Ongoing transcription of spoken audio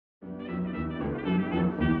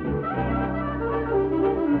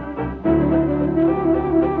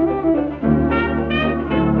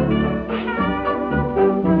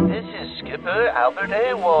Albert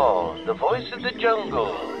Awol, the voice of the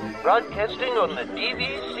jungle, broadcasting on the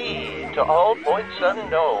DVC to all points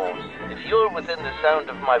unknown. If you're within the sound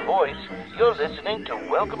of my voice, you're listening to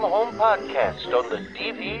Welcome Home Podcast on the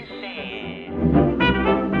DVC.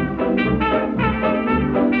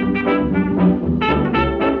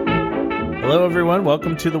 Hello, everyone.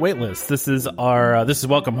 Welcome to The Waitlist. This is our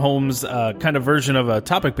Welcome Home's kind of version of a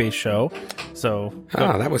topic-based show. So,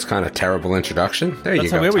 that was kind of terrible introduction. There you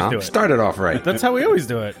go, how we always Tom. do it. Started off right. That's how we always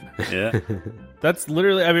do it. Yeah. That's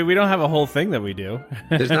literally. I mean, we don't have a whole thing that we do.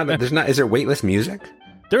 There's not. Is there waitlist music?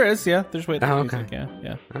 There is, yeah. There's waitlist Oh, okay. music.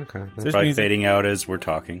 Yeah. Okay. There's Probably music. fading out as we're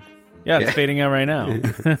talking. Yeah, it's fading out right now.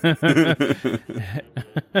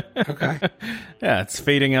 Okay. Yeah, it's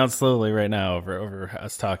fading out slowly right now over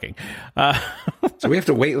us talking. So we have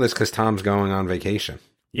to waitlist because Tom's going on vacation.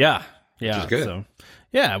 Yeah. Which is good. So,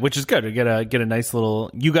 yeah, which is good. We get a nice little.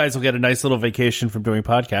 You guys will get a nice little vacation from doing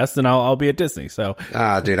podcasts, and I'll be at Disney. So,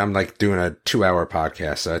 Dude, I'm like doing a 2-hour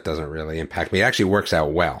podcast, so it doesn't really impact me. It actually works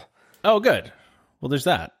out well. oh, good. Well, there's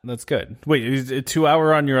that. That's good. Wait, is it 2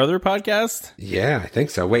 hour on your other podcast? Yeah, I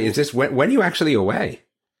think so. Wait, is this when are you actually away?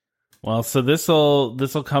 Well, so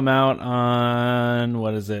this'll come out on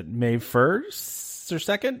what is it, May 1st or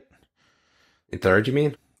 2nd? In third, you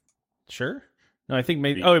mean? Sure. No, I think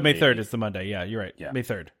May 3rd is the Monday. Yeah, you're right. Yeah. May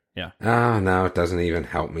 3rd. Yeah. Oh, no, it doesn't even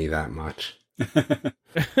help me that much.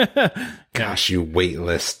 Gosh, you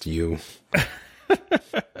waitlist, you.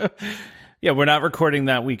 Yeah, we're not recording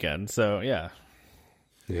that weekend, so yeah.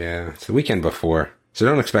 Yeah, it's the weekend before. So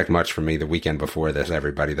don't expect much from me the weekend before this,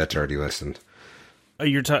 everybody that's already listened. Oh,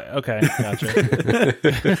 okay,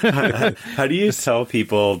 gotcha. How do you tell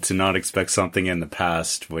people to not expect something in the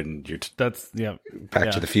past when you're... That's, yeah.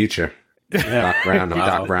 Back to the Future. Doc Brown. I'm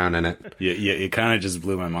Doc Brown in it. You kind of just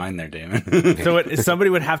blew my mind there, Damon. So somebody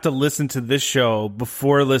would have to listen to this show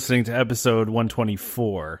before listening to episode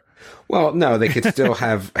 124. Well, no, they could still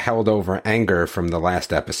have held over anger from the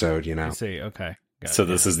last episode, you know. I see, okay. So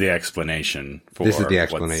this is the explanation for... This is the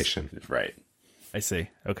explanation. Right. I see,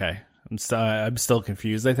 okay. I'm still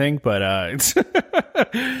confused, I think, but all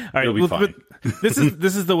right, It'll be fine. This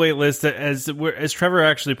is the wait list. As Trevor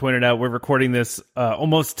actually pointed out, we're recording this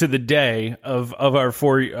almost to the day of our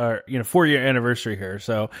 4-year anniversary here.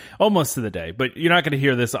 So almost to the day, but you're not going to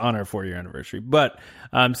hear this on our 4-year anniversary. But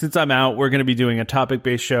since I'm out, we're going to be doing a topic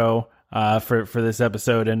based show for this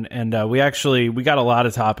episode, and we got a lot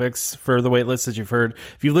of topics for the wait list, as you've heard.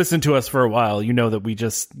 If you listen to us for a while, you know that we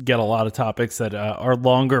just get a lot of topics that are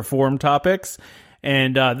longer form topics.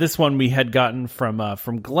 And this one we had gotten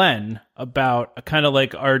from Glenn about kind of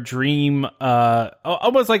like our dream,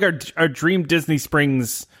 almost like our dream Disney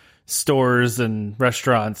Springs stores and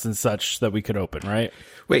restaurants and such that we could open, right?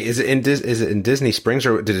 Wait, is it in Disney Springs,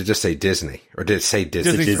 or did it just say Disney, or did it say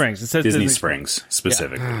Disney? Disney Springs. It says Disney Springs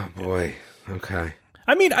specifically. Oh boy. Okay.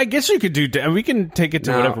 I mean, I guess you could we can take it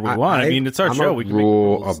to whatever we want. I mean, it's our I'm show. A We can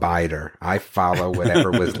rule make rules. abider. I follow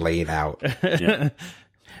whatever was laid out. Yeah.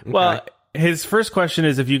 Well, his first question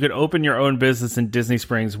is, if you could open your own business in Disney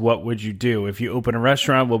Springs, what would you do? If you open a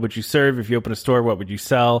restaurant, what would you serve? If you open a store, what would you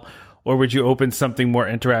sell? Or would you open something more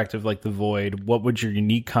interactive like The Void? What would your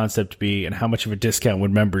unique concept be, and how much of a discount would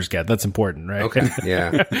members get? That's important, right? Okay.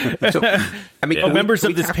 Yeah. So, I mean, members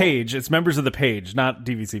of this page. It's members of the page, not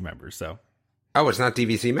DVC members. So. Oh, it's not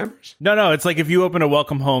DVC members? No. It's like if you open a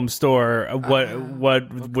Welcome Home store, what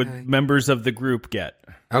would members of the group get?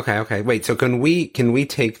 Okay. Wait. So can we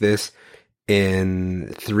take this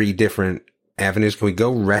in 3 different avenues? Can we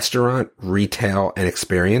go restaurant, retail, and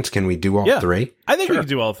experience? Can we do all 3? I think we can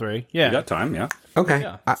do all 3. Yeah. You got time, yeah. Okay.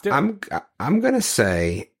 Yeah, let's do it. I'm gonna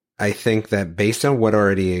say I think that based on what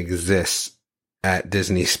already exists at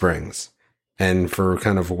Disney Springs, and for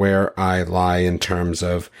kind of where I lie in terms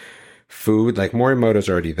of food, like Morimoto's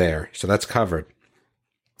already there, so that's covered.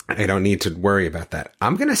 I don't need to worry about that.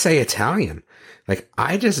 I'm gonna say Italian. Like,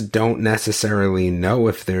 I just don't necessarily know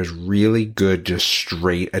if there's really good, just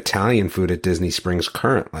straight Italian food at Disney Springs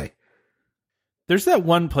currently. There's that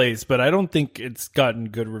one place, but I don't think it's gotten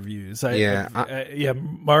good reviews.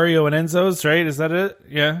 Mario and Enzo's, right? Is that it?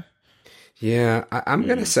 Yeah. Yeah, I'm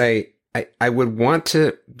going to say I would want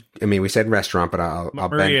to. I mean, we said restaurant, but I'll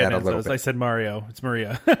bend that a little bit. I said Mario. It's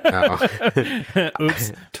Maria.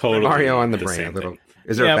 Oops. Totally. Mario on the brain. same A little. thing.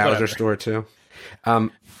 Is there a Bowser whatever. store too?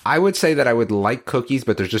 I would say that I would like cookies,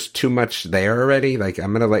 but there's just too much there already. Like,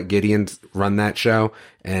 I'm going to let Gideon run that show,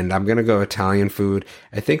 and I'm going to go Italian food.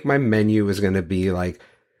 I think my menu is going to be like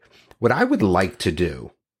what I would like to do.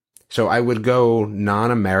 So I would go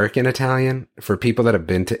non-American Italian for people that have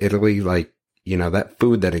been to Italy, like, that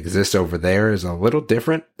food that exists over there is a little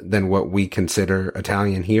different than what we consider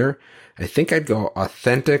Italian here. I think I'd go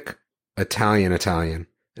authentic Italian, and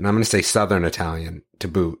I'm going to say Southern Italian to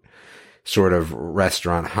boot, sort of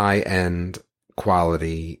restaurant, high-end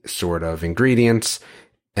quality sort of ingredients.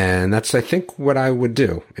 And that's, I think, what I would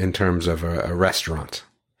do in terms of a restaurant.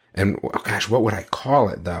 And, oh gosh, what would I call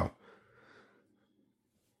it, though?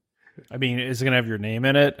 I mean, is it going to have your name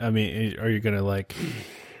in it? I mean, are you going to like...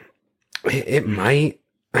 It might.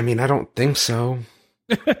 I mean, I don't think so.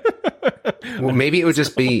 Well, maybe it would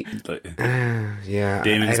just be... yeah.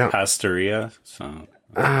 Damon's Pastoria, so...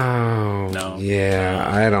 Oh, no. Yeah,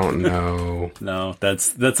 I don't know. No,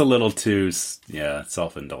 that's a little too,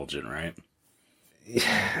 self-indulgent, right?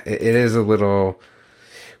 It is a little...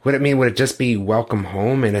 Would it just be Welcome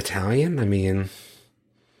Home in Italian? I mean...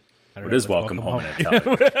 It is Welcome Home in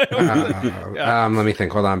Italian. Let me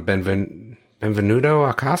think. Hold on. Benvenuto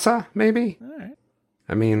a casa, maybe? All right.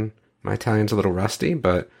 I mean, my Italian's a little rusty,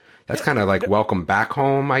 but that's kind of like welcome back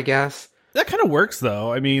home, I guess. That kind of works,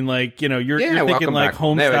 though. I mean, like, you're thinking welcome like back.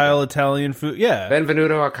 home-style Italian food. Yeah.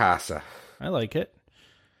 Benvenuto a casa. I like it.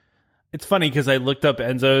 It's funny because I looked up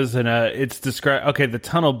Enzo's and it's described... Okay, the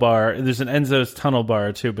tunnel bar. There's an Enzo's tunnel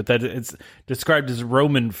bar, too, but that it's described as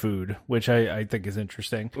Roman food, which I think is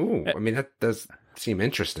interesting. Ooh, I mean, that does seem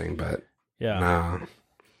interesting, but... Yeah. No.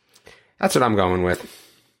 That's what I'm going with.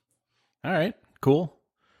 All right, cool.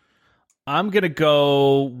 I'm going to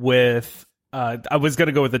go with... I was going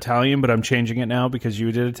to go with Italian, but I'm changing it now because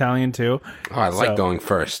you did Italian, too. Oh, I like going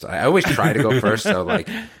first. I always try to go first, so like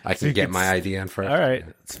I can get my idea in first. All right,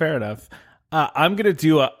 it's fair enough. I'm going to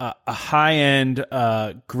do a high-end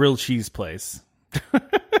grilled cheese place.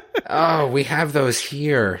 Oh, we have those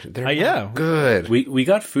here. They're good. We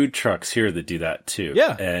got food trucks here that do that, too.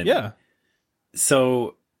 Yeah, and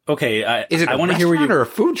So... Okay, is it I want to hear where or a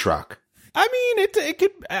food truck? I mean, it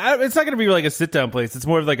could. It's not going to be like a sit down place. It's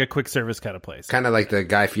more of like a quick service kind of place. Kind of like the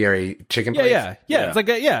Guy Fieri chicken place. Yeah. It's like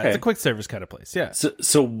it's a quick service kind of place. Yeah.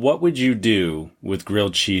 So what would you do with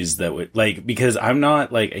grilled cheese that would because I'm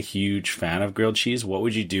not like a huge fan of grilled cheese. What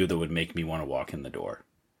would you do that would make me want to walk in the door?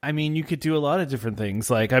 I mean, you could do a lot of different things.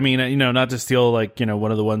 Like, I mean, not to steal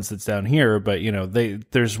one of the ones that's down here, but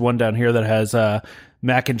there's one down here that has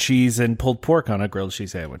mac and cheese and pulled pork on a grilled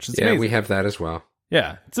cheese sandwich. It's amazing. We have that as well.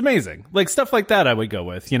 Yeah, it's amazing. Like stuff like that I would go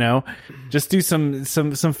with, Just do some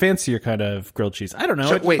fancier kind of grilled cheese. I don't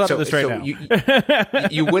know.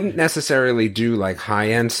 You wouldn't necessarily do like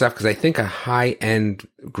high-end stuff because I think a high-end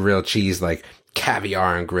grilled cheese like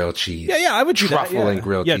caviar and grilled cheese. Yeah, I would do truffle and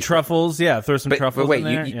grilled cheese. Yeah, truffles. Yeah, throw some truffles in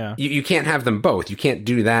there. You can't have them both. You can't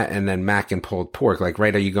do that and then mac and pulled pork. Like,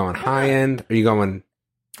 right? Are you going high-end? Are you going...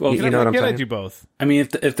 Well, you know what I'm saying? I do both. I mean,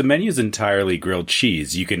 if the menu's entirely grilled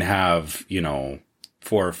cheese, you can have,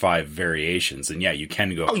 4 or 5 variations, and you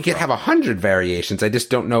can go. Oh, you can have 100 variations. I just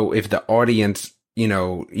don't know if the audience,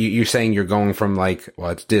 you're saying you're going from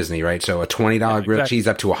it's Disney, right? So a $20 grilled cheese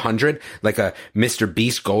up to 100, like a Mr.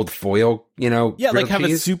 Beast gold foil, like have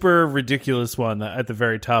cheese. A super ridiculous one at the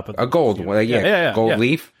very top of a gold one, gold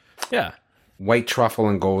leaf, white truffle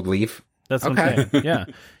and gold leaf. That's what I'm saying. Yeah.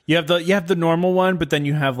 You have the normal one, but then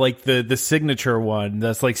you have like the signature one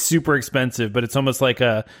that's like super expensive, but it's almost like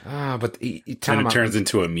a but it turns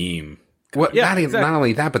into a meme. Well, not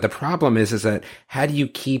only that, but the problem is that how do you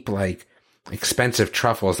keep like expensive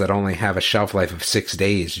truffles that only have a shelf life of 6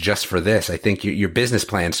 days just for this? I think your business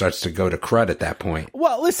plan starts to go to crud at that point.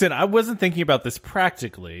 Well, listen, I wasn't thinking about this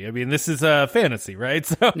practically. I mean, this is a fantasy, right?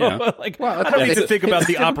 So, I don't need to think about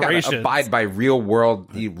the operation. Abide by real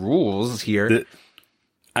world rules here.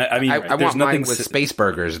 I want mine with space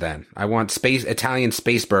burgers. Then I want Italian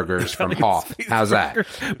space burgers from Hoth. How's that?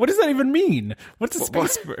 What does that even mean? What's a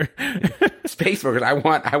space burger? Space burgers. I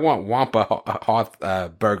want Wampa Hoth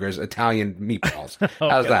burgers, Italian meatballs.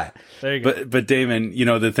 How's that? There you go. But Damon,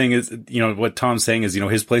 the thing is, what Tom's saying is,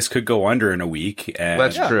 his place could go under in a week, and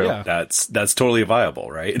that's true. Yeah. That's totally viable,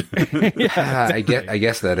 right? Exactly. I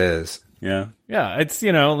guess that is. Yeah. Yeah, it's,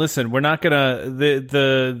 listen, we're not gonna,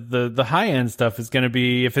 the high end stuff is gonna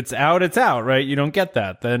be, if it's out, it's out, right? You don't get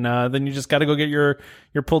that. Then you just gotta go get your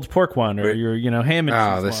pulled pork one or your, ham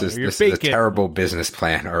and cheese this is a terrible business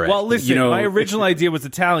plan already. Well, listen, my original idea was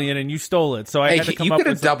Italian and you stole it. So I had to come up with...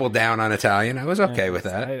 You could have doubled down on Italian. I was okay with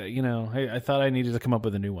that. I thought I needed to come up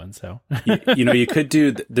with a new one, so. You could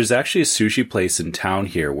do, there's actually a sushi place in town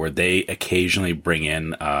here where they occasionally bring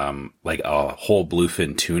in, like a whole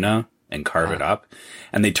bluefin tuna and carve it up,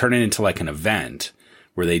 and they turn it into like an event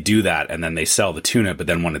where they do that and then they sell the tuna, but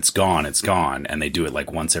then when it's gone, and they do it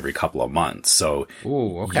like once every couple of months. So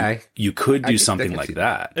Ooh, okay. you could do I something can like see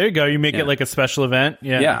that. There you go. You make Yeah. it like a special event.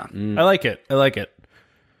 Yeah. Yeah. I like it. All Okay.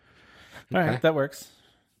 right. That works.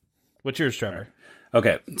 What's yours, Trevor?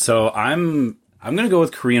 Okay, so I'm gonna go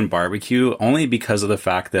with Korean barbecue only because of the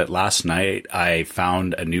fact that last night I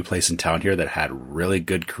found a new place in town here that had really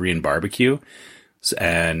good Korean barbecue,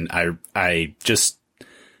 and I just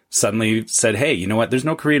suddenly said, hey, you know what? There's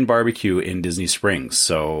no Korean barbecue in Disney Springs,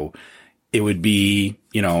 so it would be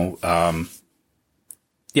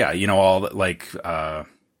all like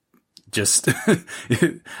just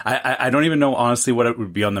I don't even know honestly what it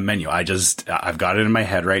would be on the menu. I've got it in my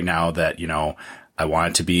head right now that I want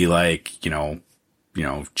it to be like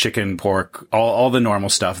chicken, pork, all the normal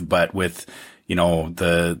stuff, but with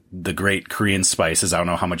the great Korean spices. I don't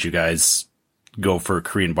know how much you guys go for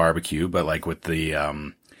Korean barbecue, but like with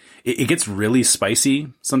the it gets really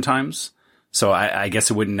spicy sometimes. So I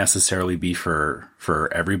guess it wouldn't necessarily be for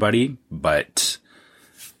everybody, but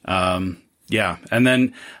yeah. And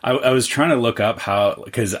then I was trying to look up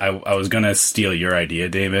because I was going to steal your idea,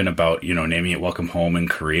 David, about, naming it Welcome Home in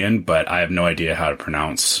Korean, but I have no idea how to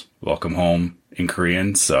pronounce Welcome Home in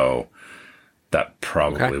Korean. So that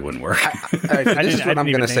probably wouldn't work. This is what I'm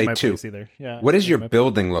going to say too. Yeah. What does your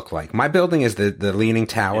building look like? My building is the leaning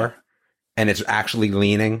tower, and it's actually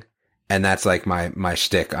leaning, and that's like my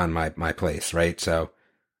shtick on my place, right? So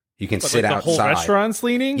you can sit the outside. Whole restaurant's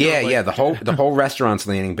leaning. Yeah, the whole restaurant's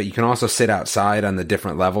leaning, but you can also sit outside on the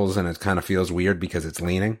different levels, and it kind of feels weird because it's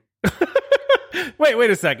leaning. Wait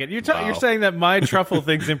a second. You're Wow. you're saying that my truffle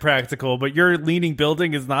thing's impractical, but your leaning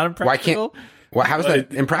building is not impractical? How's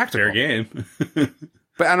that impractical? Fair game.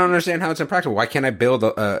 But I don't understand how it's impractical. Why can't I build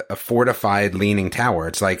a fortified leaning tower?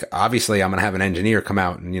 It's like, obviously I'm going to have an engineer come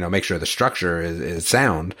out and, make sure the structure is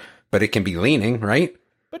sound, but it can be leaning, right?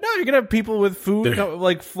 But no, you're gonna have people with food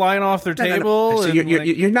like flying off their table. So and,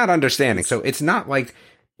 you're not understanding. So it's not like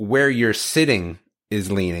where you're sitting is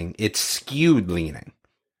leaning; it's skewed leaning.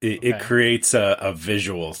 It creates a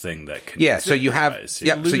visual thing that can. Yeah. So you have So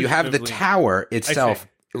So you have the tower itself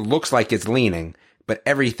looks like it's leaning, but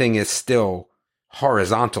everything is still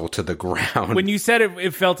horizontal to the ground. When you said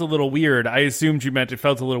it felt a little weird, I assumed you meant it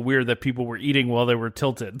felt a little weird that people were eating while they were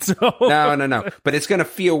tilted. So No. But it's going to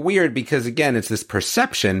feel weird because, again, it's this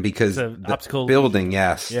perception because the optical building.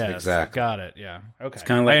 Yes, yes, exactly. got it. Yeah, okay. It's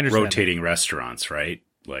kind of like rotating restaurants, right?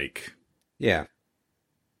 Like, Yeah.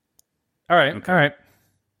 All right, Okay. all right.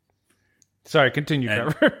 Sorry, continue,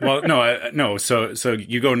 Trevor. well, no. So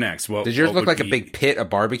you go next. Well, Does yours what look would like a big pit of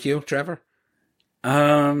barbecue, Trevor?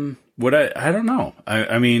 Would I don't know.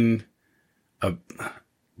 I mean,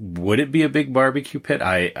 would it be a big barbecue pit?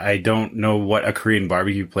 I don't know what a Korean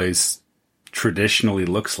barbecue place traditionally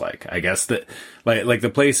looks like. I guess that like the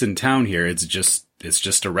place in town here, it's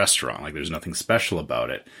just a restaurant. Like there's nothing special about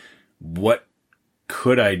it. What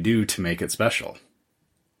could I do to make it special?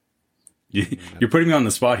 You're putting me on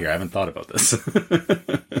the spot here. I haven't thought about this.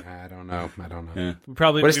 I don't know. Yeah. We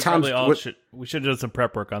probably What is Tom's- we should have done some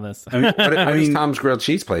prep work on this. I mean, What does Tom's Grilled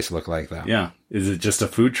Cheese place look like, though? yeah. Is it just a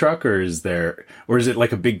food truck, or is it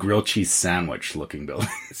like a big grilled cheese sandwich looking building?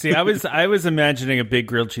 See, I was imagining a big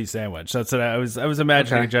grilled cheese sandwich. That's what I was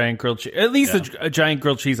imagining. Okay. A giant grilled cheese, at least a giant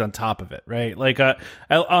grilled cheese on top of it, right? Like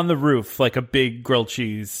on the roof, like a big grilled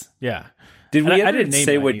cheese. Yeah. Did we I ever didn't name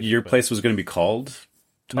say mine what either, your but- place was going to be called?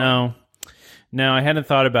 No, I hadn't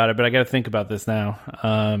thought about it, but I got to think about this now.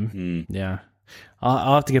 Yeah,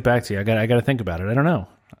 I'll have to get back to you. I got to think about it. I don't know.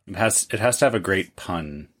 It has to have a great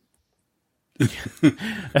pun.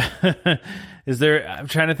 Is there? I'm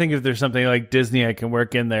trying to think if there's something like Disney I can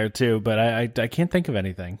work in there too, but I can't think of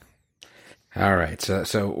anything. All right.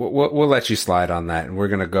 So we'll let you slide on that, and we're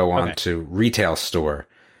going to go on Okay. to retail store.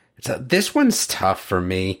 So this one's tough for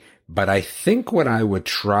me, but I think what I would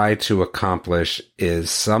try to accomplish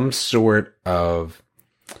is some sort of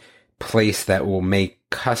place that will make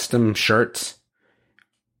custom shirts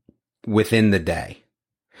within the day.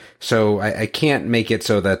 So I can't make it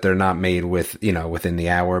so that they're not made within the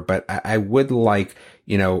hour, but I would like,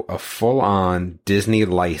 a full on Disney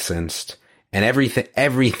licensed, and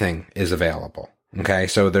everything is available. Okay.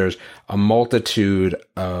 So there's a multitude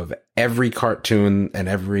of every cartoon and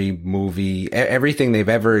every movie, everything they've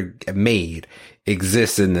ever made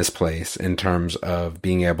exists in this place in terms of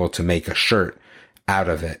being able to make a shirt out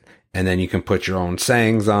of it. And then you can put your own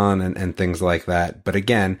sayings on and things like that. But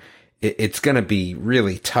again, it's going to be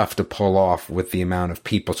really tough to pull off with the amount of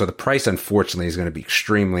people. So the price, unfortunately, is going to be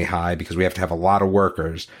extremely high because we have to have a lot of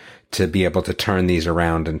workers to be able to turn these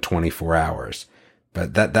around in 24 hours.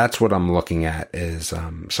 But that's what I'm looking at is,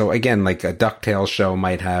 so again, like a DuckTales show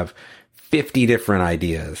might have 50 different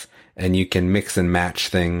ideas and you can mix and match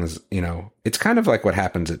things. You know, it's kind of like what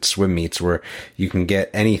happens at swim meets where you can get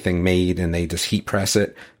anything made and they just heat press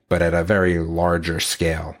it, but at a very larger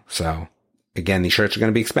scale. So again, these shirts are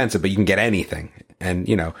going to be expensive, but you can get anything and,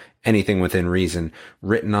 you know, anything within reason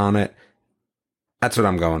written on it. That's what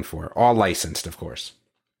I'm going for. All licensed, of course.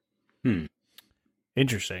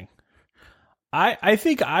 Interesting. I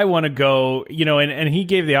think I want to go, you know, and he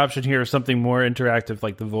gave the option here of something more interactive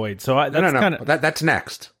like The Void. So that's kind of that's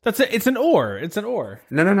next. It's an or. It's an or.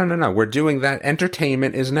 No. We're doing that.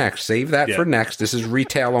 Entertainment is next. Save that for next. This is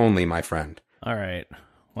retail only, my friend. All right.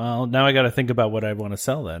 Well, now I got to think about what I want to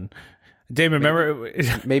sell then. Damon, remember?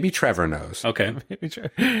 Maybe Trevor knows. Okay.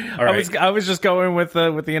 All right. I was just going with the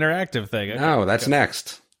interactive thing. No, that's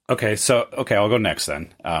next. Okay, I'll go next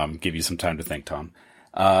then. Give you some time to think, Tom.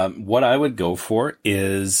 What I would go for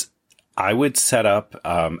is I would set up,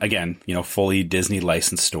 again, you know, fully Disney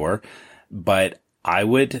licensed store, but I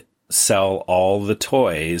would sell all the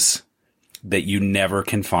toys that you never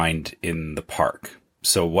can find in the park.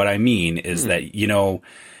 So what I mean is that, you know,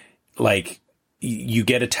 like you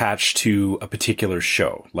get attached to a particular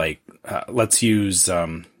show, like, let's use,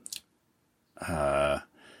 so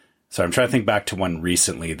I'm trying to think back to one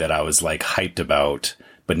recently that I was like hyped about,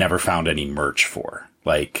 but never found any merch for.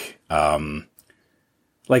 Like some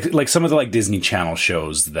of the like Disney Channel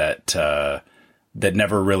shows that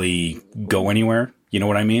never really go anywhere. You know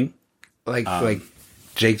what I mean? Like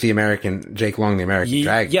Jake Long, the American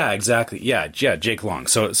Dragon. Yeah, exactly. Yeah, Jake Long.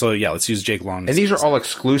 So yeah, let's use Jake Long. And these are all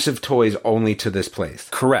exclusive toys only to this place.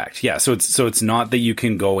 Correct. Yeah. So it's not that you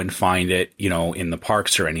can go and find it, you know, in the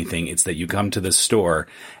parks or anything. It's that you come to the store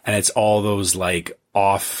and it's all those like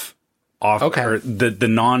off okay. or the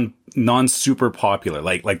non super popular,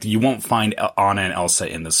 like you won't find Anna and Elsa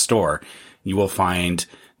in the store. You will find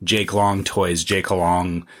Jake Long toys, Jake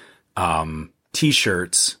Long,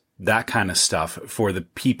 t-shirts, that kind of stuff for the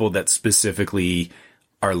people that specifically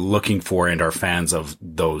are looking for and are fans of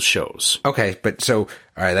those shows. Okay. But so,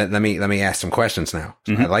 all right, let me ask some questions now.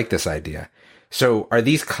 I like this idea. So are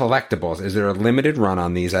these collectibles? Is there a limited run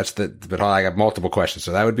on these? But I got multiple questions.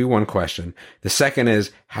 So that would be one question. The second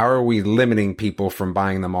is, how are we limiting people from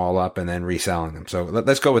buying them all up and then reselling them? So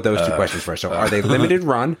let's go with those two questions first. So are they limited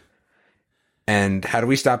run? And how do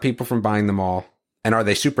we stop people from buying them all? And are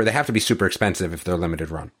they they have to be super expensive if they're limited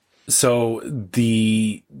run. So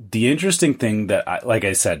the interesting thing that, like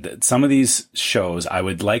I said, that some of these shows, I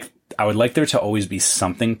would like there to always be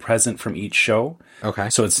something present from each show.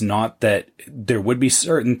 Okay. So it's not that there would be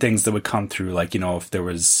certain things that would come through, like, you know, if there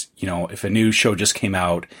was, you know, if a new show just came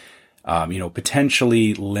out, you know,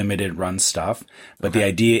 potentially limited run stuff. But the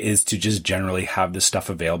idea is to just generally have this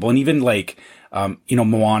stuff available. And even like, you know,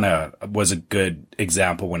 Moana was a good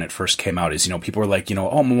example when it first came out. Is, you know, people were like, you know,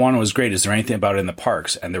 oh, Moana was great. Is there anything about it in the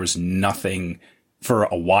parks? And there was nothing for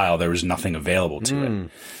a while. There was nothing available to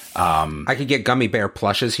it. I could get gummy bear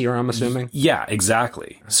plushes here, I'm assuming. Yeah,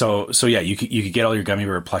 exactly. So yeah, you could get all your gummy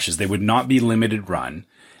bear plushes. They would not be limited run.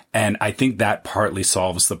 And I think that partly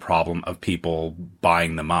solves the problem of people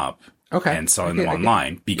buying them up. Okay. And selling them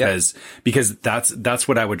online because that's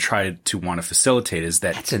what I would try to want to facilitate is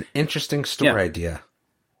that that's an interesting store idea.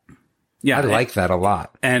 Yeah. I like that a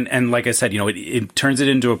lot. And like I said, you know, it turns it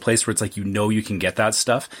into a place where it's like, you know, you can get that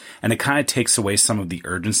stuff and it kind of takes away some of the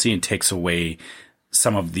urgency and takes away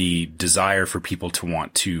some of the desire for people to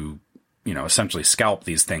want to, you know, essentially scalp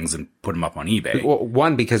these things and put them up on eBay. Well,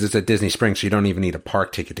 one, because it's at Disney Springs, so you don't even need a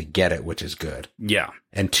park ticket to get it, which is good. Yeah.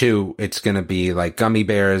 And two, it's going to be like Gummy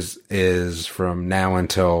Bears is from now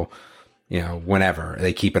until, you know, whenever.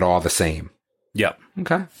 They keep it all the same. Yep.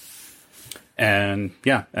 Okay. And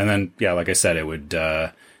yeah. And then, yeah, like I said, it would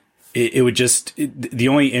just, the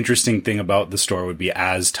only interesting thing about the store would be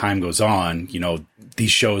as time goes on, you know,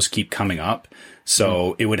 these shows keep coming up.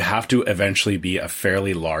 So it would have to eventually be a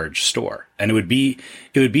fairly large store, and it would be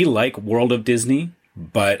like World of Disney,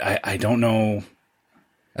 but I don't know.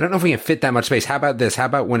 I don't know if we can fit that much space. How about this? How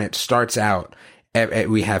about when it starts out,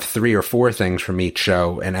 we have 3 or 4 things from each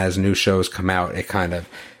show, and as new shows come out, it kind of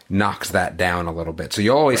knocks that down a little bit. So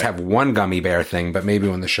you always have one gummy bear thing, but maybe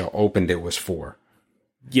when the show opened, it was 4.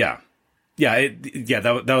 Yeah. Yeah.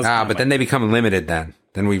 That was. But then they become limited then.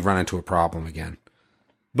 Then we run into a problem again.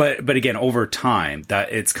 But again, over time,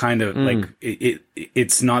 that it's kind of like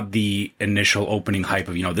it's not the initial opening hype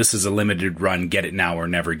of, you know, this is a limited run, get it now or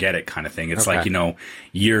never get it kind of thing. It's like, you know,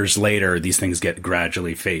 years later, these things get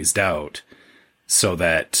gradually phased out so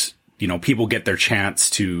that, you know, people get their chance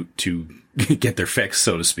to get their fix,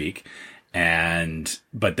 so to speak.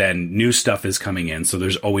 But then new stuff is coming in. So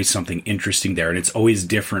there's always something interesting there. And it's always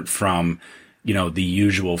different from, the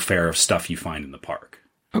usual fare of stuff you find in the park.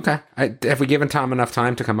 Okay. Have we given Tom enough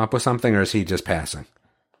time to come up with something, or is he just passing?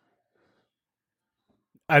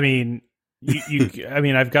 I mean,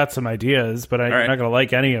 I've got some ideas, but I'm not going to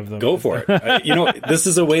like any of them. Go for it. This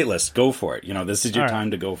is a wait list. Go for it. This is your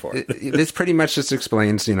time to go for it. This pretty much just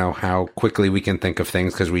explains, how quickly we can think of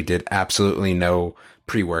things, because we did absolutely no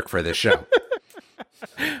pre-work for this show.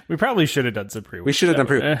 We probably should have done some pre-work. We should have done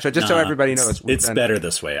pre-work. So just so everybody knows. It's better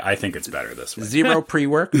this way. I think it's better this way. Zero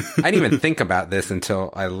pre-work. I didn't even think about this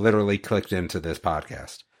until I literally clicked into this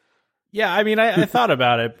podcast. Yeah, I mean, I thought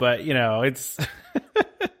about it, but, it's...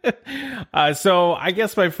 So I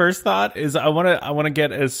guess my first thought is I want to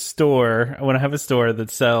get a store. I want to have a store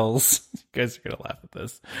that sells. You guys are gonna laugh at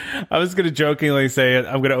this. I was gonna jokingly say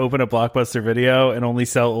I'm gonna open a Blockbuster Video and only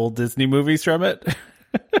sell old Disney movies from it,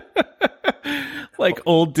 like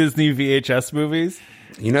old Disney VHS movies.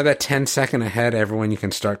 You know that 10 second ahead, everyone. You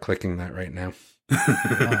can start clicking that right now.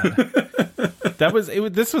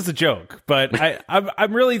 This was a joke, but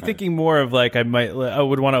I'm really thinking more of like I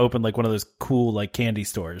would want to open like one of those cool like candy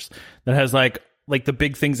stores that has like the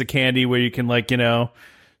big things of candy where you can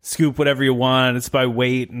scoop whatever you want. It's by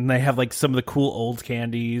weight, and they have like some of the cool old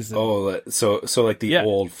candies. So like the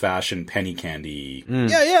old fashioned penny candy.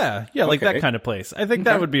 Yeah, like that kind of place. I think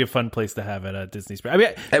that would be a fun place to have at Disney Springs. I mean,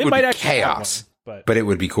 it might be actually chaos, but it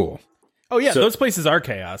would be cool. Oh yeah, those places are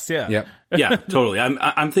chaos. Yeah. Yep. Yeah, totally.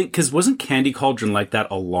 I'm thinking, because wasn't Candy Cauldron like that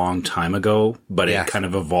a long time ago, but it kind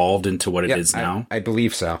of evolved into what it is now? I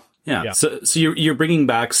believe so. Yeah. So you're bringing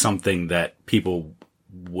back something that people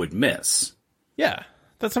would miss. Yeah,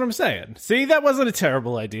 that's what I'm saying. See, that wasn't a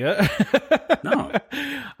terrible idea. No.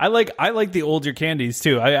 I like the older candies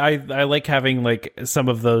too. I like having like some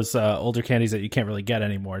of those older candies that you can't really get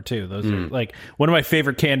anymore too. Those are like one of my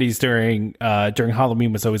favorite candies during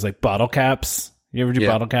Halloween was always like bottle caps. You ever do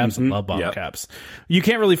bottle caps? I love bottle caps. You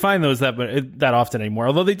can't really find those that often anymore,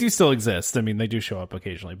 although they do still exist. I mean, they do show up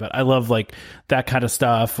occasionally, but I love like that kind of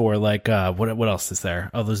stuff. Or like what else is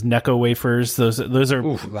there? Oh, those Necco wafers. Those are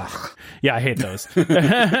yeah, I hate those.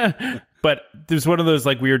 But there's one of those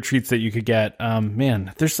like weird treats that you could get.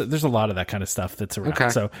 Man, there's a lot of that kind of stuff that's around. Okay.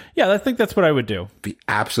 So yeah, I think that's what I would do. Be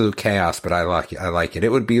absolute chaos, but I like it. It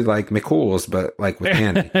would be like McCool's, but like with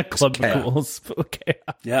candy. Club McCool's. Okay.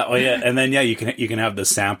 Yeah. Oh yeah. And then you can have the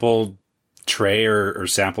sample tray or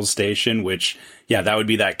sample station, which that would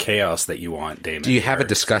be that chaos that you want, Damon. Do you have a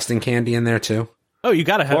disgusting candy in there too? Oh, you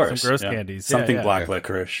got to have some gross candies. Something black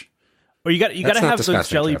licorice. Or you got to have those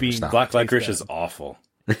jelly beans. Black licorice is awful.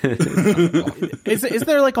 Is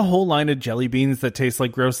there like a whole line of jelly beans that taste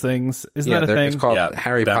like gross things? Isn't that a thing? It's called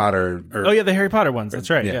Harry Potter. The Harry Potter ones. That's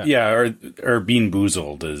right. Or Bean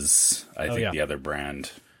Boozled is I think the other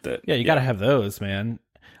brand. You got to have those, man.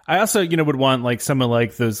 I also would want like some of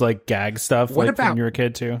like those like gag stuff when you're a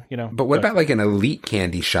kid too. But what about like an elite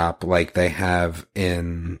candy shop like they have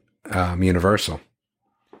in Universal?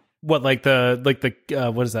 What like the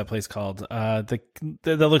what is that place called? That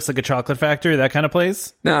looks like a chocolate factory, that kind of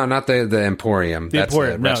place? No, not the Emporium. That's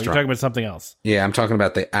Emporium. The no, restaurant. you're talking about something else. Yeah, I'm talking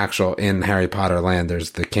about the actual in Harry Potter land.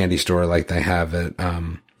 There's the candy store like they have it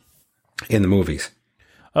in the movies.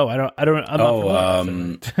 Oh, I'm not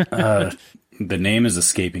the name is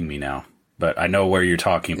escaping me now, but I know where you're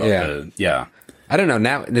talking about. I don't know.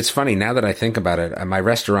 Now, it's funny, now that I think about it, my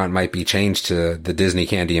restaurant might be changed to the Disney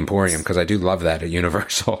Candy Emporium, because I do love that at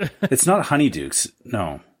Universal. It's not Honeydukes.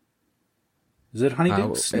 No. Is it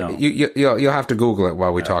Honeydukes? No. You'll have to Google it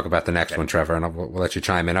while we talk about the next one, Trevor, and we'll let you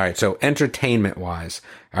chime in. All right, so entertainment-wise.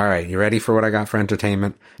 All right, you ready for what I got for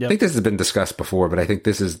entertainment? Yep. I think this has been discussed before, but I think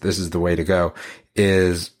this is the way to go,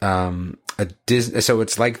 is so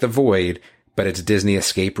it's like The Void, but it's Disney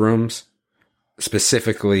escape rooms,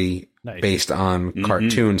 specifically based on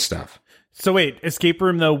cartoon stuff. So wait, escape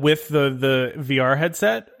room though with the VR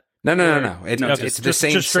headset? No. It's the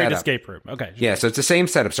same just straight setup. Escape room. Okay. Yeah, so it's the same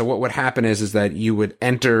setup. So what would happen is that you would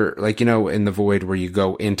enter, like, in The Void where you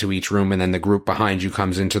go into each room and then the group behind you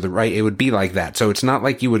comes into the right. It would be like that. So it's not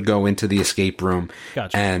like you would go into the escape room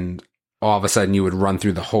and all of a sudden you would run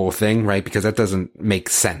through the whole thing, right? Because that doesn't make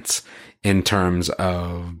sense in terms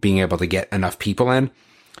of being able to get enough people in.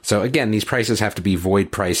 So again, these prices have to be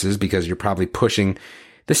Void prices because you're probably pushing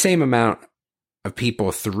the same amount of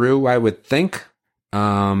people through, I would think.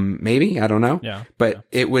 Maybe, I don't know. Yeah. But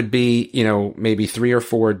it would be, maybe 3 or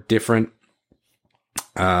 4 different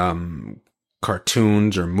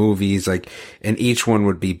cartoons or movies, like, and each one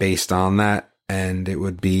would be based on that. and it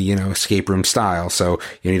would be, escape room style. So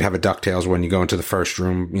you'd have a DuckTales when you go into the first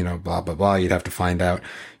room, blah, blah, blah. You'd have to find out,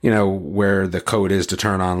 where the code is to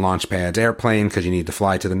turn on Launchpad's airplane because you need to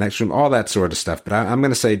fly to the next room, all that sort of stuff. But I'm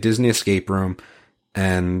going to say Disney Escape Room.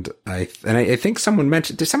 And I think did someone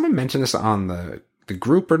mention this on the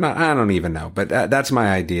group or not? I don't even know, but that's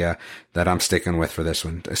my idea that I'm sticking with for this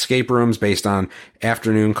one. Escape rooms based on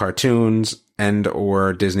afternoon cartoons and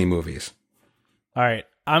or Disney movies. All right.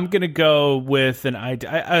 I'm going to go with an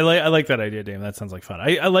idea. I like that idea, Dave. That sounds like fun.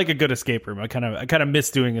 I like a good escape room. I kind of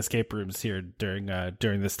miss doing escape rooms here during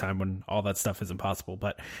this time when all that stuff isn't possible,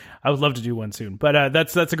 but I would love to do one soon. But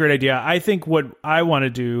that's a great idea. I think what I want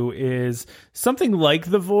to do is something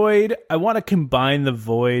like the Void. I want to combine the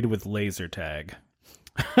Void with laser tag.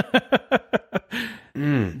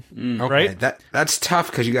 Okay. Right? That's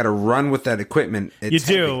tough because you got to run with that equipment. It's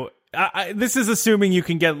you do. This is assuming you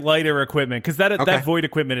can get lighter equipment because that Void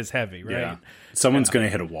equipment is heavy, right? Yeah. Someone's going to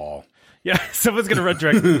hit a wall. Yeah, someone's going to run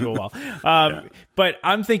directly into a wall. But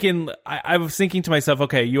I'm thinking, I was thinking to myself,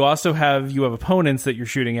 okay, you have opponents that you're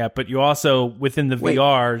shooting at, but you also, within the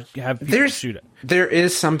VR, have people shoot it. There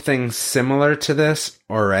is something similar to this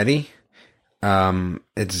already.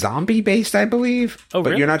 It's zombie-based, I believe. Oh,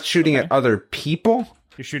 but really? You're not shooting at other people.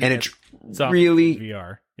 You're shooting and at it's zombie really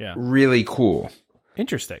VR. Yeah. Really cool.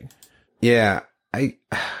 Interesting. Yeah,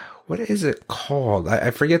 what is it called?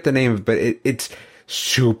 I forget the name, but it's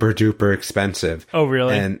super duper expensive. Oh,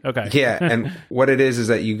 really? And okay. Yeah, and what it is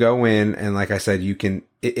that you go in and like I said, you can.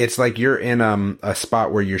 It's like you're in a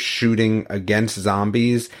spot where you're shooting against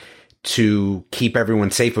zombies to keep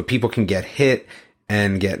everyone safe, but people can get hit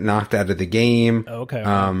and get knocked out of the game. Okay.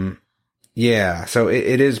 Yeah, so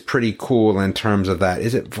it is pretty cool in terms of that.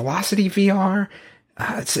 Is it Velocity VR?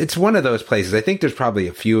 It's one of those places. I think there's probably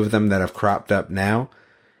a few of them that have cropped up now,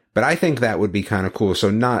 but I think that would be kind of cool. So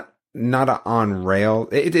not on rail.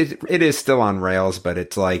 It is still on rails, but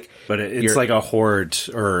it's like, it's like a horde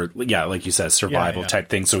or like you said, survival type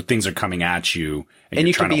thing. So things are coming at you, and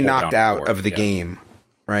you can be knocked out of the game,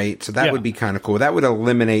 right? So that would be kind of cool. That would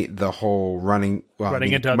eliminate the whole running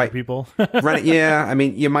into other people. Yeah, I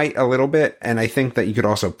mean, you might a little bit, and I think that you could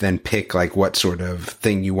also then pick like what sort of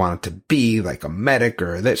thing you want it to be, like a medic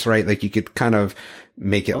or this, right? Like you could kind of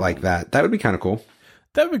make it like that. That would be kind of cool.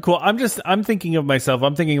 That would be cool. I'm thinking of myself.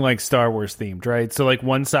 I'm thinking like Star Wars themed, right? So like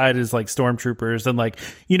one side is like stormtroopers, and like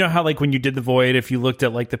how like when you did the Void, if you looked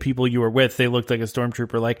at like the people you were with, they looked like a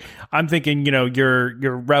stormtrooper. Like I'm thinking, you're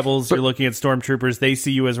rebels. You're looking at stormtroopers. They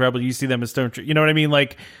see you as rebels. You see them as stormtroopers. You know what I mean?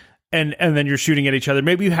 Like, and then you're shooting at each other.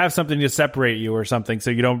 Maybe you have something to separate you or something,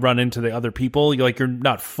 so you don't run into the other people. You're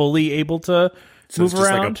not fully able to move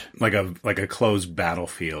around. Like a closed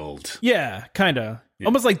battlefield. Yeah, kind of.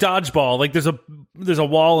 Almost like dodgeball. Like there's a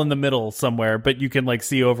wall in the middle somewhere, but you can like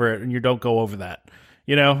see over it and you don't go over that.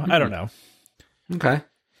 I don't know. Okay.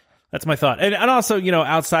 That's my thought. And also,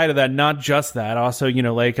 outside of that, not just that, also,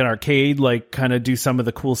 like an arcade, like kind of do some of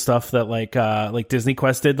the cool stuff that like Disney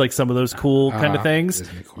Quest did, like some of those cool kind of things.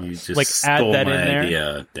 You just like add that in there.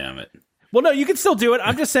 Idea, damn it. Well, no, you can still do it.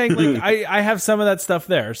 I'm just saying, like, I have some of that stuff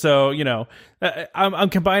there. So, I'm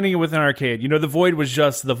combining it with an arcade. The Void was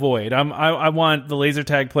just the Void. I want the laser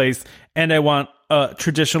tag place, and I want a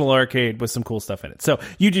traditional arcade with some cool stuff in it. So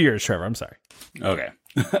you do yours, Trevor. I'm sorry. Okay.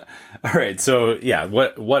 All right. So yeah,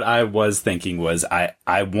 what I was thinking was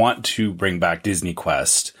I want to bring back Disney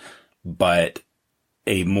Quest, but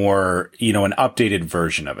a more, an updated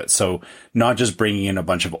version of it. So not just bringing in a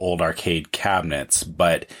bunch of old arcade cabinets,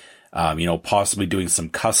 but possibly doing some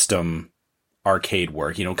custom arcade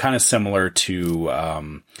work, kind of similar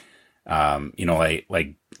to,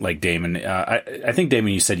 like Damon. I think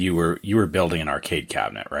Damon, you said you were building an arcade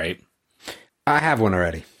cabinet, right? I have one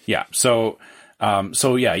already. Yeah. So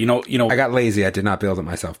yeah, I got lazy. I did not build it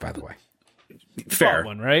myself, by the way. Fair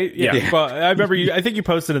one, right? Yeah. Well, I remember I think you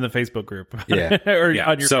posted in the Facebook group. Yeah. or on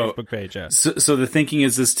your Facebook page. Yeah. So the thinking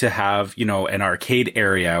is to have, an arcade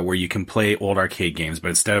area where you can play old arcade games, but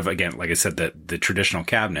instead of, again, like I said, the traditional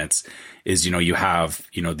cabinets is, you have,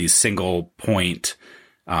 these single point,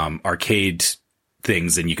 arcade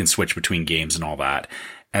things, and you can switch between games and all that.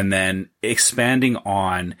 And then expanding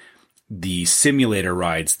on the simulator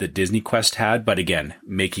rides that Disney Quest had, but again,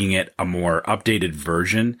 making it a more updated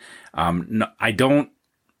version. I'm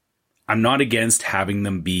not against having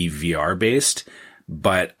them be VR based,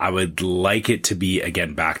 but I would like it to be,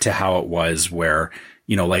 again, back to how it was where,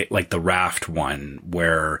 like the raft one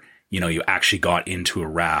where, you actually got into a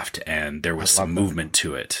raft and there was some movement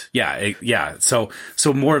to it. Yeah. Yeah. So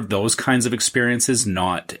more of those kinds of experiences,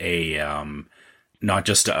 not a not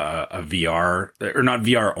just a VR, or not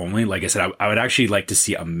VR only. Like I said, I would actually like to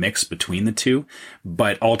see a mix between the two,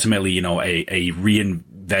 but ultimately, you know, a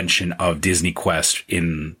reinvention of Disney Quest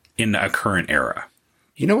in a current era.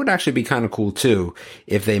 You know what would actually be kind of cool too?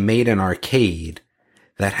 If they made an arcade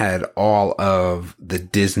that had all of the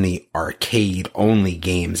Disney arcade only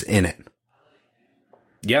games in it.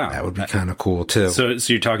 Yeah. That would be kind of cool too. So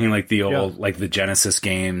you're talking like the old, like the Genesis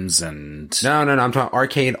games and... No, I'm talking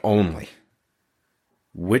arcade only.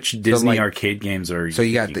 Which Disney arcade games are you? So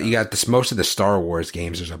you got this, most of the Star Wars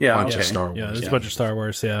games. There's a bunch of Star Wars. Yeah, there's a bunch of Star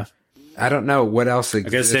Wars, yeah. I don't know what else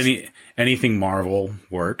exists. I guess anything Marvel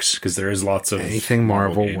works, because there is lots of... Anything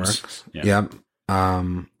Marvel works. Yep.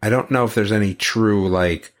 I don't know if there's any true,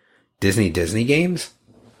 like, Disney games.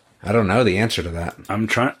 I don't know the answer to that. I'm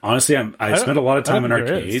trying. Honestly, I spent a lot of time in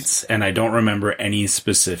arcades, and I don't remember any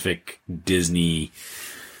specific Disney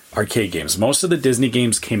arcade games. Most of the Disney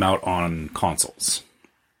games came out on consoles.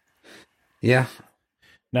 Yeah.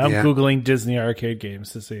 Now I'm Googling Disney arcade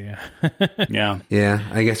games to see. Yeah. Yeah.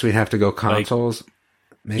 I guess we'd have to go consoles.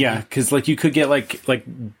 Maybe. Yeah, because like you could get like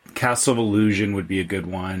Castle of Illusion would be a good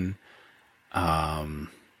one. Yeah.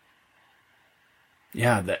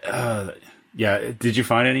 Did you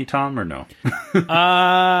find any, Tom, or no?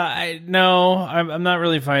 No, I'm not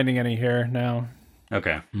really finding any here now.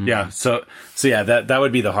 Okay. Yeah. So yeah, that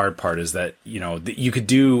would be the hard part, is that, you know, you could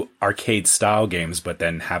do arcade style games, but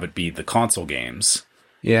then have it be the console games.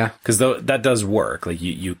 Yeah. Because that does work. Like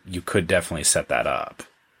you could definitely set that up.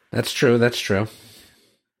 That's true.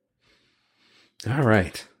 All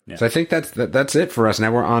right. Yeah. So I think that's it for us.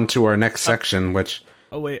 Now we're on to our next section, which...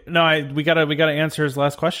 Oh wait, no, we gotta answer his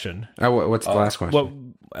last question. Oh, what's the last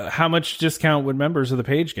question? How much discount would members of the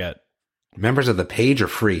page get? Members of the page are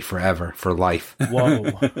free forever, for life.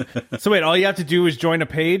 Whoa! So wait, all you have to do is join a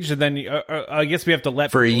page, and then I guess we have to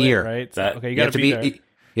let for a people year, in, right? So, okay, you have gotta to be there. You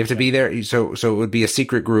have to be there. So it would be a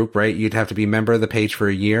secret group, right? You'd have to be a member of the page for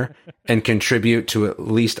a year and contribute to at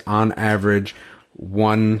least on average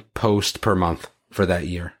one post per month for that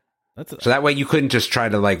year. So that way you couldn't just try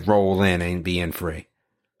to like roll in and be in free.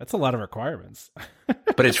 That's a lot of requirements.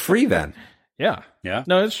 But it's free then. Yeah.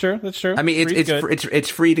 No, that's true. That's true. I mean, it's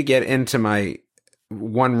free to get into my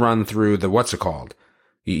one run through the what's it called.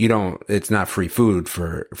 You don't. It's not free food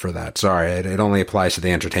for that. Sorry, it only applies to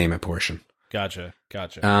the entertainment portion. Gotcha.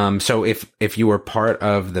 So if you were part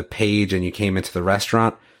of the page and you came into the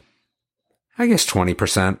restaurant, I guess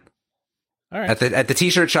 20%. All right. At the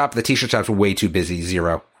t-shirt shop, the t-shirt shop's way too busy.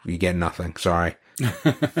 0. You get nothing. Sorry.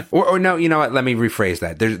 or no, you know what? Let me rephrase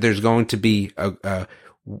that. There's going to be a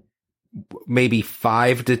maybe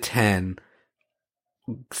 5 to 10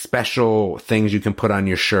 special things you can put on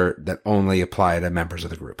your shirt that only apply to members of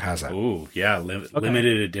the group. How's that? Ooh, yeah,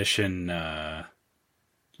 limited edition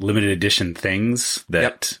things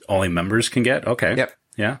that only members can get. Okay. Yep.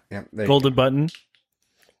 Yeah. Golden button.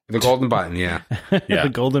 The golden button, yeah. Yeah. The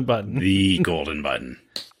golden button. The golden button.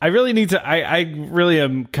 I really need to. I really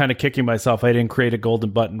am kind of kicking myself. I didn't create a golden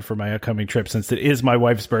button for my upcoming trip, since it is my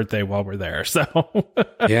wife's birthday while we're there. So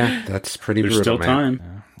yeah, that's pretty. There's brutal, still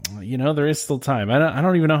time. You know, there is still time. I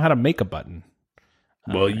don't even know how to make a button.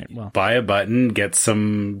 Well, buy a button, get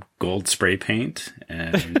some gold spray paint,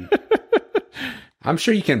 and I'm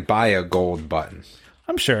sure you can buy a gold button.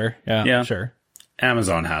 I'm sure. Yeah. I'm sure.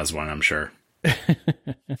 Amazon has one, I'm sure.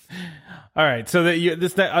 All right, so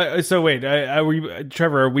so wait,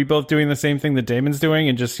 Trevor, are we both doing the same thing that Damon's doing,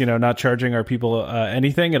 and just not charging our people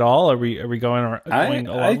anything at all? Are we going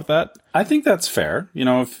along with that? I think that's fair.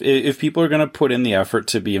 If people are going to put in the effort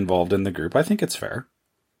to be involved in the group, I think it's fair.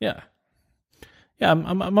 Yeah,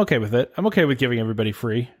 I'm okay with it. I'm okay with giving everybody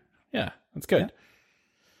free. Yeah, that's good. Yeah.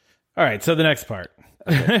 All right, so the next part.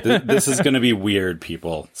 Okay. This is going to be weird,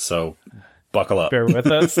 people. So buckle up. Bear with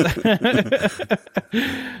us.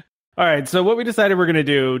 All right, so what we decided we're going to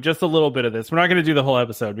do, just a little bit of this. We're not going to do the whole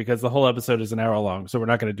episode, because the whole episode is an hour long, so we're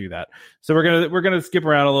not going to do that. So we're going to skip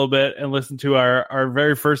around a little bit and listen to our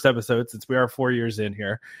very first episode, since we are 4 years in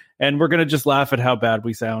here, and we're going to just laugh at how bad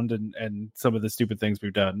we sound and some of the stupid things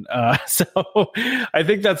we've done. So I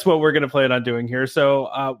think that's what we're going to plan on doing here.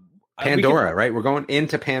 So Pandora, right? We're going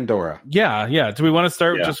into Pandora. Yeah. Do we want to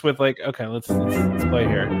start just with okay, let's play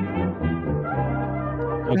here.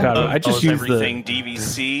 Oh God, I just used everything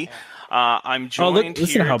DVC. I'm joined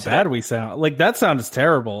listen to how bad we sound. Like, that sound is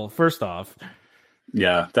terrible. First off,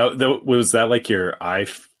 yeah, that was that like your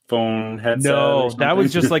iPhone headset? No, that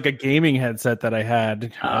was just like a gaming headset that I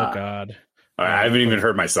had. Oh God, I haven't even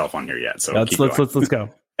heard myself on here yet. So let's go.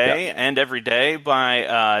 and every day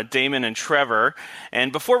by Damon and Trevor.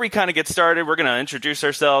 And before we kind of get started, we're going to introduce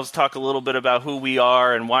ourselves, talk a little bit about who we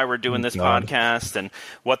are and why we're doing this podcast and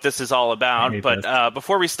what this is all about. But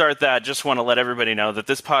before we start that, just want to let everybody know that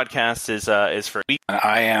this podcast is for...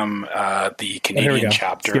 I am the Canadian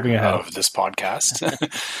chapter of this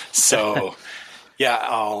podcast. So,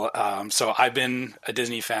 yeah, so I've been a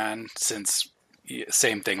Disney fan since...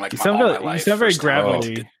 Same thing, like all my life. You sound very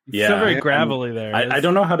gravelly. You sound very gravelly there. I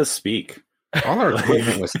don't know how to speak. All our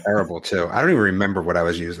equipment was terrible too. I don't even remember what I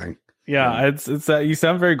was using. Yeah, it's you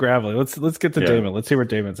sound very gravelly. Let's get to Damon. Let's see what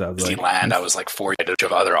Damon sounds like. Disneyland, I was like 40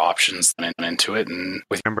 of other options into it, and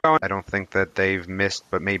I don't think that they've missed,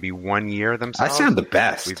 but maybe 1 year themselves. I sound the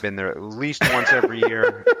best. We've been there at least once every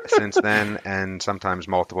year since then, and sometimes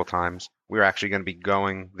multiple times. We're actually going to be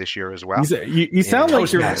going this year as well. You sound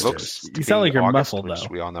like you're muffled though. Which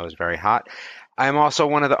we all know is very hot. I'm also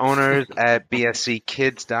one of the owners at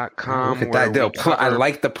bsckids.com. Look at that. I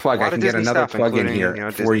like the plug. I can get another plug in here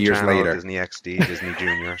 4 years Channel, later. Disney XD, Disney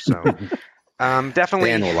Junior. So definitely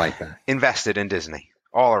Dan will like that. Invested in Disney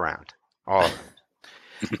all around.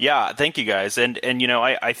 Yeah, thank you guys. And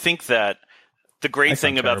I think that the great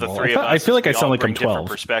thing about the three of us, I feel like I sound like I'm different 12.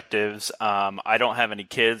 Perspectives. I don't have any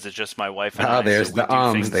kids. It's just my wife and I. Oh, there's the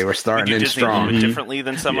ums. They were starting in strong. We do Disney differently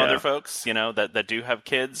than some other folks, that do have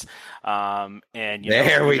kids. And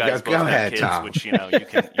there we go. Go ahead, kids, Tom. which you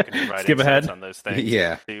can provide Skip ahead on those things.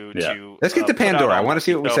 Yeah. Let's get to Pandora. I want to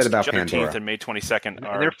see what we said about Pandora. Pandora. And May 22nd.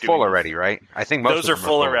 And they're full already, right? I think most those of are them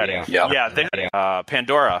full already. Yeah.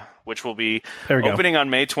 Pandora, which will be opening on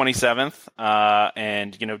May 27th,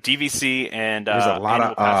 and DVC and there's a lot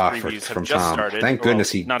of previews from have just Tom. started. Thank goodness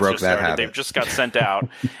he broke that habit. They've just got sent out,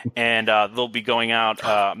 and they'll be going out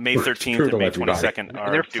May 13th and May 22nd.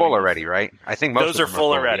 And they're full already, right? I think most those of are them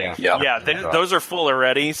full already. Yeah, those are full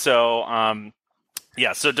already. So.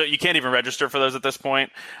 So you can't even register for those at this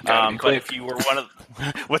point. But if you were one of,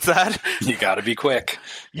 what's that? You got to be quick.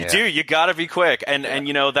 You do. You got to be quick. And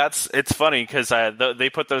it's funny because they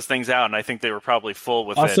put those things out, and I think they were probably full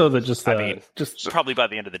with also it. just probably by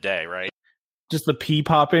the end of the day, right? Just the pee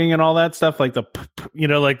popping and all that stuff, like our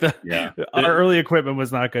early equipment was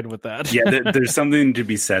not good with that. There's something to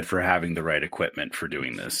be said for having the right equipment for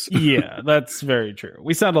doing this. Yeah, that's very true.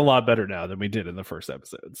 We sound a lot better now than we did in the first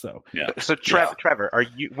episode. So Trevor,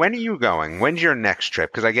 when are you going? When's your next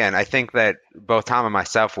trip? Because again, I think that both Tom and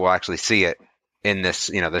myself will actually see it in this,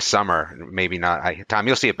 this summer. Maybe not. Tom,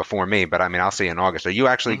 you'll see it before me, but I'll see it in August. Are you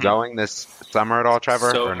actually going this summer at all,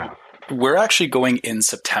 Trevor, or no? We're actually going in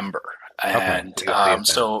September. And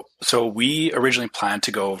so we originally planned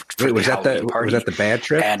to go for was the that Halloween party. Was that the bad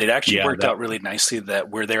trip? And it actually worked out really nicely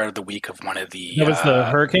that we're there the week of one of the... That was the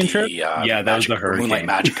hurricane trip? That was the hurricane. Moonlight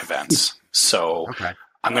Magic events. So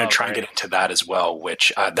I'm going to try and get into that as well,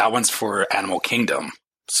 which that one's for Animal Kingdom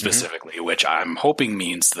specifically, which I'm hoping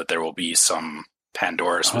means that there will be some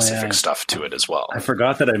Pandora-specific stuff to it as well. I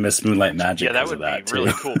forgot that I missed Moonlight Magic. Yeah, that would be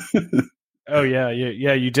really cool. Oh yeah,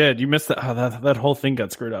 you did. You missed that. Oh, that whole thing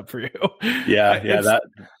got screwed up for you. That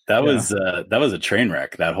was a train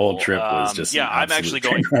wreck. That whole trip was just I'm actually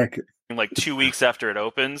going like 2 weeks after it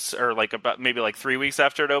opens, or like about maybe like 3 weeks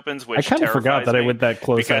after it opens. Which I kind of forgot that I went that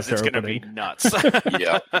close because after it's going to be nuts.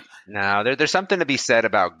 Now there's something to be said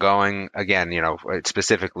about going again.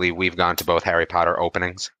 Specifically, we've gone to both Harry Potter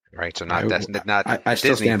openings. Right, so not I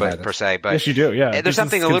Disney, but per se. But yes, you do. Yeah, there's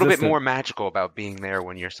something a little bit more magical about being there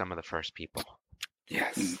when you're some of the first people.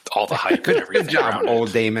 Yes, all the hype. Good job,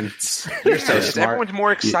 old Damon. You're so smart. Everyone's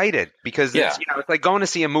more excited because it's like going to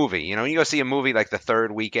see a movie. You go see a movie like the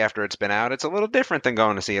third week after it's been out. It's a little different than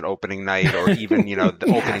going to see it opening night or even the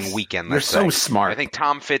opening weekend. You're so smart. I think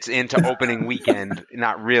Tom fits into opening weekend,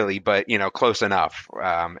 not really, but close enough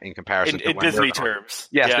in comparison in Disney terms.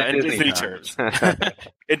 Yes, in Disney terms.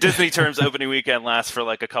 In Disney terms, opening weekend lasts for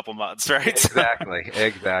like a couple months, right?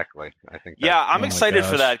 Exactly. I think. I'm excited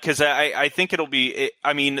for that because I think it'll be.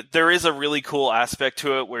 There is a really cool aspect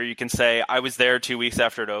to it where you can say I was there 2 weeks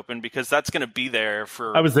after it opened because that's going to be there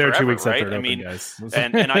for. I was there forever, 2 weeks right? after it opened, guys.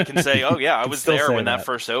 and I can say, oh yeah, I was there when that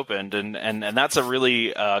first opened, and that's a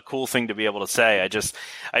really cool thing to be able to say. I just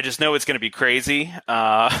know it's going to be crazy.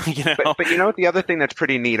 But the other thing that's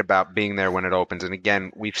pretty neat about being there when it opens, and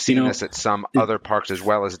again, we've seen this at some other parks as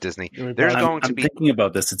well as Disney. There's going to be. I'm thinking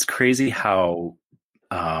about this. It's crazy how,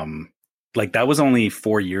 that was only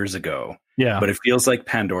 4 years ago. Yeah, but it feels like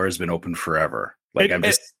Pandora's been open forever.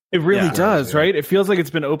 It really does, right? It feels like it's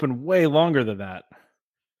been open way longer than that.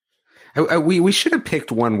 We should have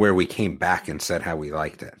picked one where we came back and said how we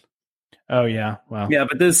liked it. Oh yeah, wow. Yeah,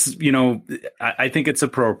 but this, I think it's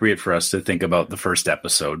appropriate for us to think about the first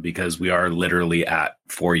episode because we are literally at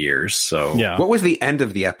 4 years. So yeah. What was the end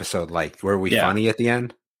of the episode like? Were we funny at the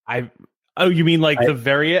end? You mean the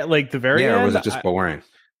very end? Yeah, or was it just boring?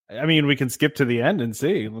 I mean, we can skip to the end and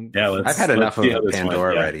see. Yeah, I've had enough of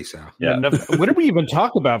Pandora already. So yeah. What did we even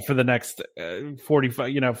talk about for the next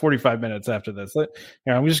 45 minutes after this?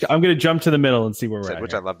 I'm going to jump to the middle and see where we're at.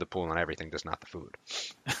 Which I love the pool and everything, just not the food.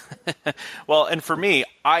 Well, and for me,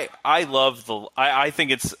 I love I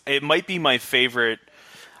think it might be my favorite.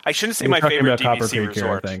 I shouldn't say my favorite DVC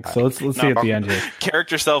resort. So let's see at the end here.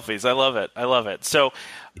 Character selfies. I love it. So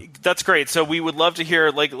that's great. So we would love to hear,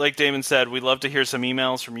 like Damon said, we'd love to hear some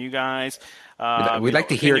emails from you guys. We'd like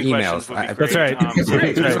to hear emails. That's right.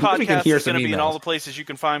 This podcast is going to be in all the places you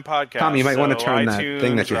can find podcasts. Tom, you might want to turn that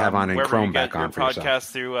thing that you have on in Chrome back on for yourself.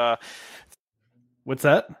 Podcast through. What's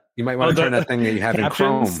that? You might want to turn that thing that you have in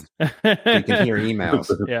Chrome. So you can hear emails.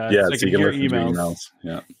 So you can hear emails.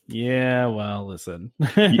 Yeah. Well, listen.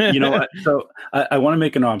 You know what? So I want to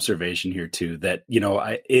make an observation here too. That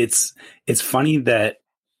it's funny that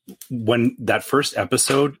when that first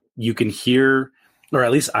episode, you can hear, or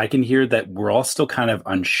at least I can hear, that we're all still kind of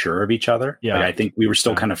unsure of each other. Yeah, I think we were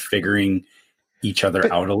still kind of figuring each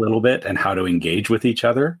other out a little bit and how to engage with each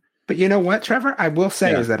other. But you know what, Trevor? I will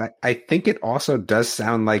say is that I think it also does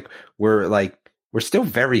sound like we're still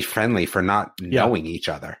very friendly for not knowing each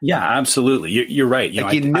other. Yeah, absolutely. You're right.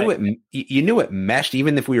 You knew it meshed,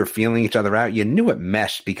 even if we were feeling each other out. You knew it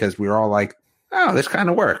meshed because we were all like, "Oh, this kind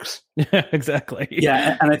of works." Yeah, exactly.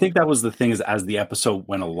 Yeah, and I think that was the thing, is as the episode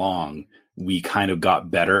went along, we kind of got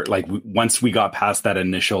better. Like once we got past that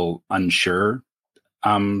initial unsure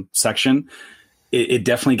section, it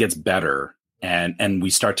definitely gets better. And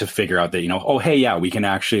we start to figure out that, we can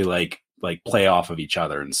actually like play off of each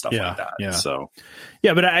other and stuff like that. Yeah. So,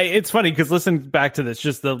 yeah, but it's funny because listen back to this,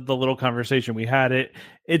 just the little conversation we had.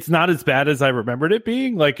 It's not as bad as I remembered it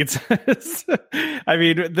being. Like I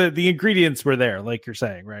mean, the ingredients were there, like you're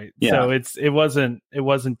saying, right? Yeah. So it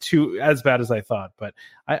wasn't too as bad as I thought, but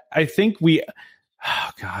I think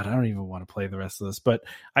oh God, I don't even want to play the rest of this, but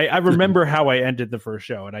I remember how I ended the first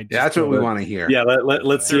show, and that's what we want to hear. Yeah,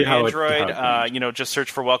 let's see how Android. Just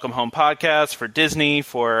search for Welcome Home Podcast, for Disney,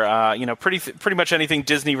 for pretty much anything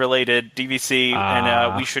Disney related, DVC,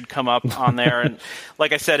 and we should come up on there. And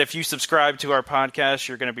like I said, if you subscribe to our podcast,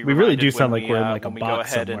 you're going to be. We really do sound like we're in like a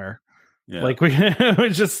box somewhere. Yeah. Like we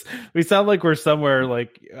sound like we're somewhere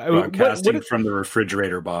like broadcasting from the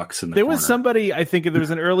refrigerator box. There was somebody, I think there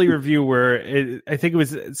was an early review where I think it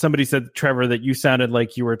was somebody said, Trevor, that you sounded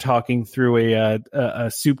like you were talking through a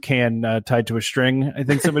soup can tied to a string. I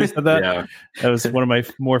think somebody said that. Yeah. That was one of my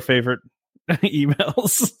more favorite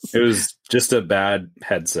emails. It was just a bad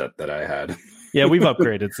headset that I had. Yeah, we've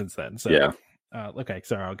upgraded since then. So yeah. Okay,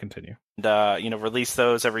 sorry, I'll continue. And, release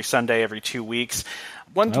those every Sunday, every 2 weeks.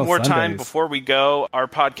 One more time before we go, our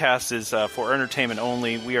podcast is for entertainment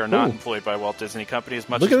only. We are not employed by Walt Disney Company as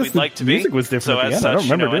much as we'd like to be. Music was different. So as such,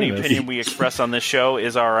 any opinion we express on this show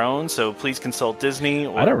is our own. So please consult Disney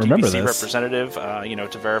or DVC representative,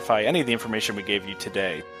 to verify any of the information we gave you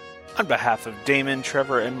today. On behalf of Damon,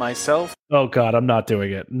 Trevor, and myself. Oh God, I'm not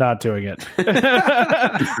doing it. Not doing it.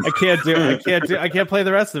 I can't do it. I can't play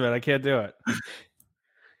the rest of it. I can't do it.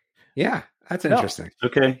 Yeah, that's interesting.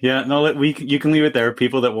 Okay, yeah, no, you can leave it there.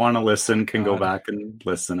 People that want to listen can go back and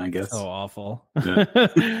listen, I guess. Oh, awful. Yeah.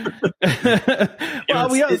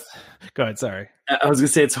 Go ahead. Sorry, I was gonna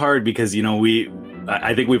say it's hard because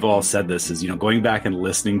I think we've all said this is going back and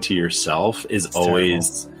listening to yourself is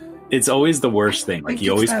always. Terrible. It's always the worst thing. Like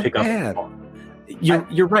you always pick up.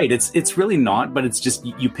 You're right. It's really not, but it's just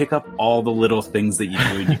you pick up all the little things that you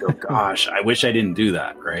do, and you go, "Gosh, I wish I didn't do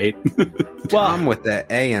that." Right? Tom with the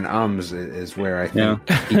A and ums is where I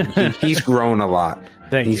think he's grown a lot.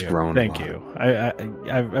 He's grown. Thank you.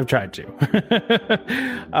 I've tried to.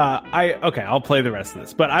 I'll play the rest of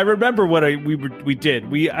this. But I remember what we did.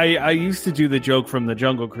 I used to do the joke from the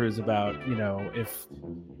Jungle Cruise about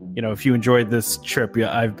if you enjoyed this trip,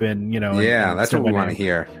 I've been that's what we want to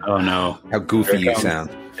hear. Oh no, how goofy you sound.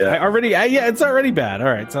 Yeah. It's already bad.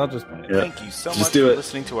 All right, so I'll just play it. Yeah. Thank you so much for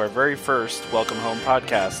listening to our very first Welcome Home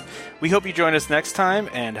podcast. We hope you join us next time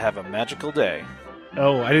and have a magical day.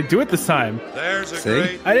 Oh, I didn't do it this time. I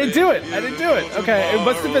didn't do it. Okay, it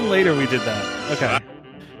must have been later we did that.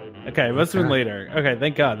 Okay, it must have been later. Okay,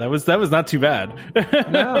 thank God. That was not too bad.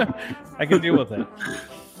 No, I can deal with it.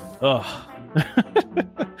 Oh.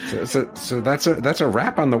 So that's a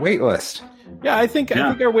wrap on the wait list. Yeah, I think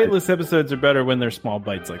our waitlist episodes are better when they're small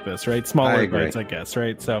bites like this, right? Smaller bites, I guess,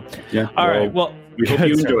 right? So, yeah. All right. Well, We hope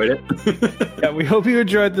you enjoyed it. Yeah, we hope you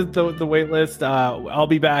enjoyed the wait list. I'll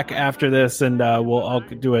be back after this, and I'll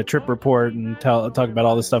do a trip report and talk about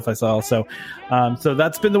all the stuff I saw. So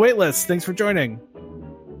that's been the wait list. Thanks for joining.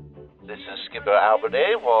 This is Skipper Albert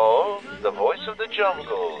Awol, the voice of the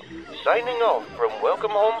jungle, signing off from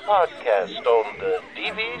Welcome Home Podcast on the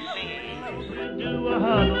DVC. Do a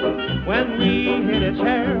huddle when we hit its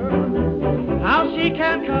hair. How she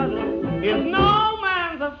can cuddle is no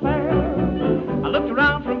man's affair. I looked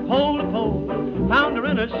around from pole to pole, found her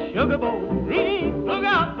in a sugar bowl.